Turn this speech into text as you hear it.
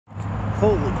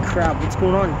Holy crap, what's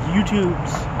going on?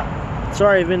 YouTube's.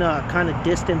 Sorry, I've been kind of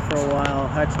distant for a while.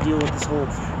 I had to deal with this whole,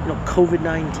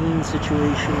 COVID-19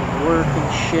 situation, work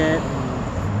and shit.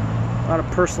 And a lot of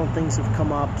personal things have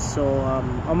come up. So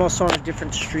I'm also on a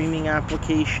different streaming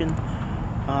application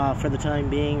for the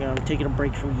time being. I'm taking a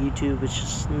break from YouTube. It's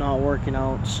just not working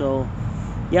out. So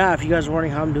yeah, if you guys are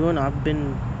wondering how I'm doing,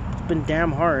 it's been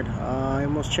damn hard. I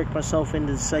almost checked myself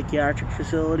into the psychiatric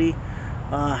facility.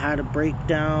 Had a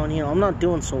breakdown. I'm not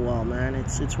doing so well, man.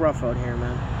 It's rough out here,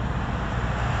 man.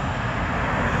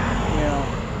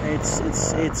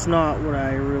 It's not what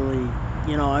I really,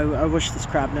 I wish this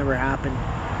crap never happened.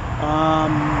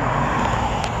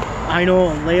 I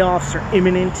know layoffs are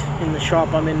imminent in the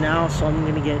shop I'm in now, so I'm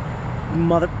gonna get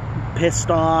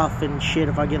pissed off and shit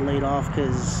if I get laid off,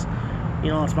 because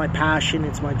it's my passion,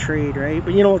 it's my trade, right?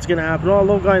 But you know what's gonna happen? Oh,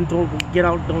 little guy, get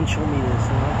out, don't show me this,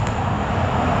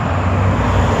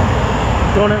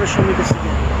 Don't ever show me this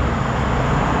again.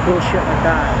 Bullshit like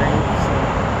that, right? So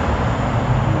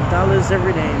that lives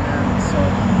every day, man. So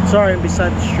sorry, I'm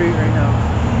beside the street right now.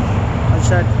 I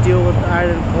just had to deal with, I had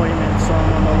an appointment, so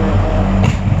I'm on my way home.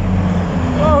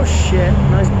 Oh shit,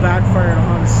 nice backfire to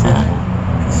Honda Civic.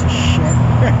 Piece of shit.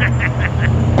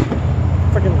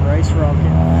 Freaking rice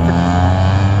rocket.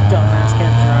 Dumbass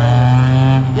can't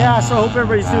drive. Yeah, so I hope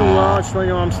everybody's doing well. Just let you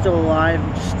know I'm still alive.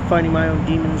 I'm just fighting my own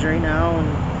demons right now, and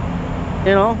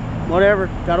whatever.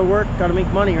 Gotta work, gotta make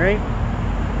money, right?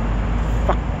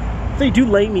 Fuck. If they do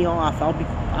lay me off, I'll be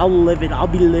livid. I'll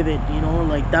be livid,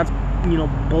 like that's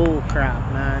bull crap,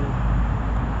 man.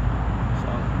 So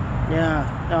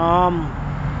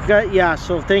yeah.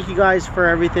 So thank you guys for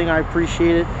everything. I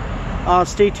appreciate it.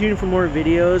 Stay tuned for more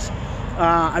videos.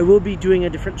 I will be doing a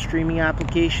different streaming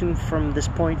application from this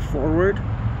point forward.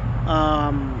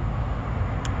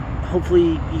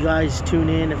 Hopefully you guys tune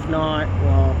in. If not,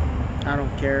 well, I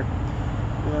don't care.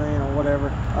 Whatever.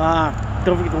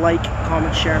 Don't forget to like,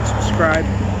 comment, share, and subscribe.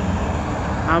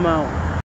 I'm out.